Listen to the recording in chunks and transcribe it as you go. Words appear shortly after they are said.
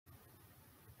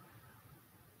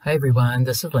Hi everyone,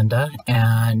 this is Linda,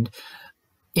 and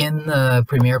in the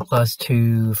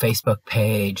Premier+2 Facebook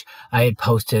page, I had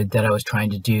posted that I was trying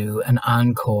to do an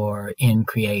Encore in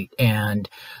Create, and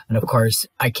of course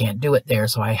I can't do it there,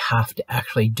 so I have to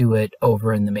actually do it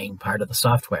over in the main part of the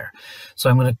software.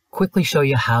 So I'm going to quickly show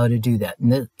you how to do that.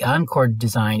 And the Encore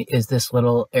design is this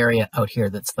little area out here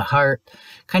that's the heart,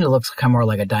 kind of looks kind of more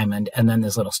like a diamond, and then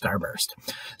this little starburst.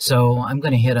 So I'm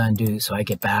going to hit undo so I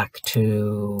get back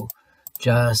to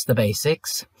just the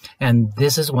basics, and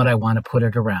this is what I want to put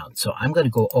it around. So I'm going to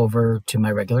go over to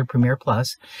my regular Premier+,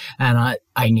 and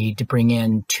I need to bring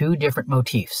in two different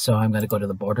motifs. So I'm going to go to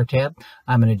the border tab.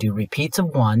 I'm going to do repeats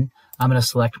of one. I'm going to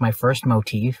select my first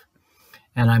motif,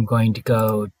 and I'm going to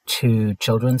go to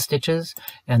children's stitches,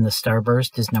 and the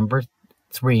starburst is number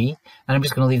 3, and I'm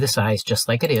just going to leave the size just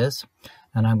like it is,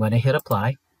 and I'm going to hit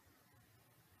apply.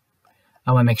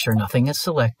 I want to make sure nothing is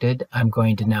selected. I'm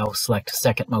going to now select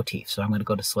second motif. So I'm going to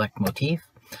go to select motif.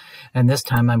 And this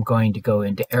time I'm going to go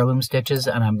into heirloom stitches,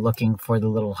 and I'm looking for the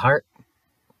little heart.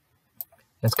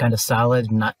 That's kind of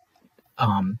solid. Not,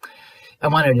 I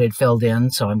wanted it filled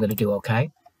in, so I'm going to do OK.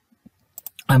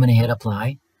 I'm going to hit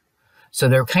apply. So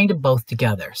they're kind of both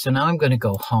together. So now I'm going to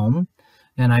go home,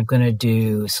 and I'm going to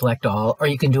do select all, or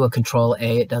you can do a Control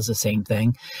A. It does the same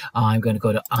thing. I'm going to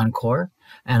go to Encore.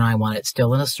 And I want it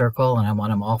still in a circle, and I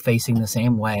want them all facing the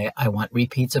same way. I want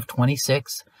repeats of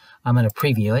 26. I'm going to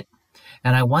preview it,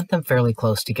 and I want them fairly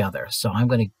close together. So I'm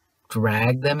going to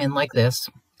drag them in like this.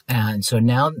 And so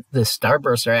now the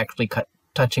starbursts are actually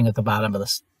touching at the bottom of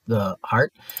the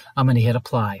heart. I'm going to hit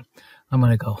apply. I'm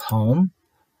going to go home.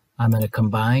 I'm going to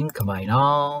combine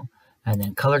all, and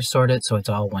then color sort it so it's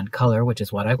all one color, which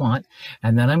is what I want.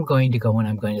 And then I'm going to go and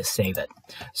I'm going to save it.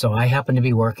 So I happen to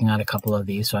be working on a couple of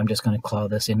these, so I'm just going to call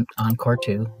this in Encore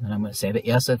 2, and I'm going to save it.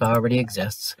 Yes, it already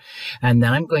exists. And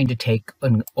then I'm going to take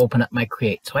and open up my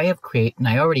Create. So I have Create, and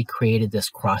I already created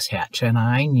this crosshatch, and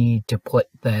I need to put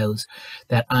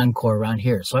that Encore around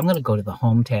here. So I'm going to go to the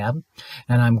Home tab,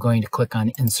 and I'm going to click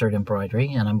on Insert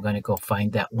Embroidery, and I'm going to go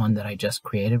find that one that I just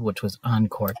created, which was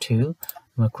Encore 2.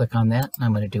 I'm going to click on that, and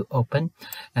I'm going to do open,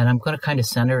 and I'm going to kind of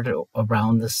center it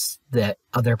around that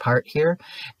other part here.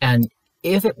 And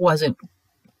if it wasn't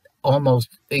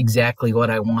almost exactly what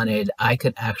I wanted, I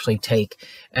could actually take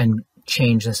and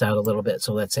change this out a little bit.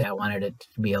 So let's say I wanted it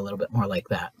to be a little bit more like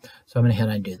that. So I'm going to hit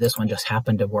undo. This one just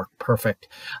happened to work perfect.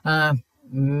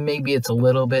 Maybe it's a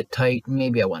little bit tight.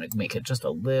 Maybe I want to make it just a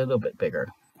little bit bigger.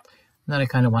 And then I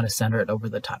kind of want to center it over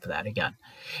the top of that again.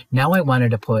 Now I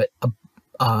wanted to put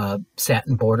a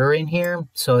satin border in here,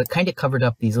 so it kind of covered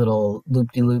up these little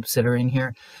loop-de-loops that are in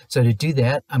here. So to do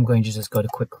that, I'm going to just go to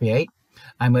Quick Create.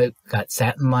 I've got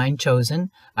satin line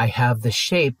chosen. I have the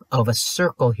shape of a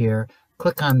circle here.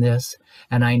 Click on this,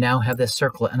 and I now have this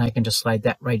circle, and I can just slide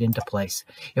that right into place.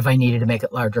 If I needed to make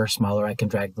it larger or smaller, I can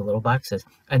drag the little boxes,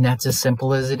 and that's as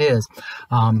simple as it is.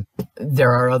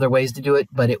 There are other ways to do it,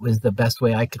 but it was the best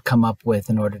way I could come up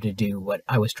with in order to do what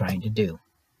I was trying to do.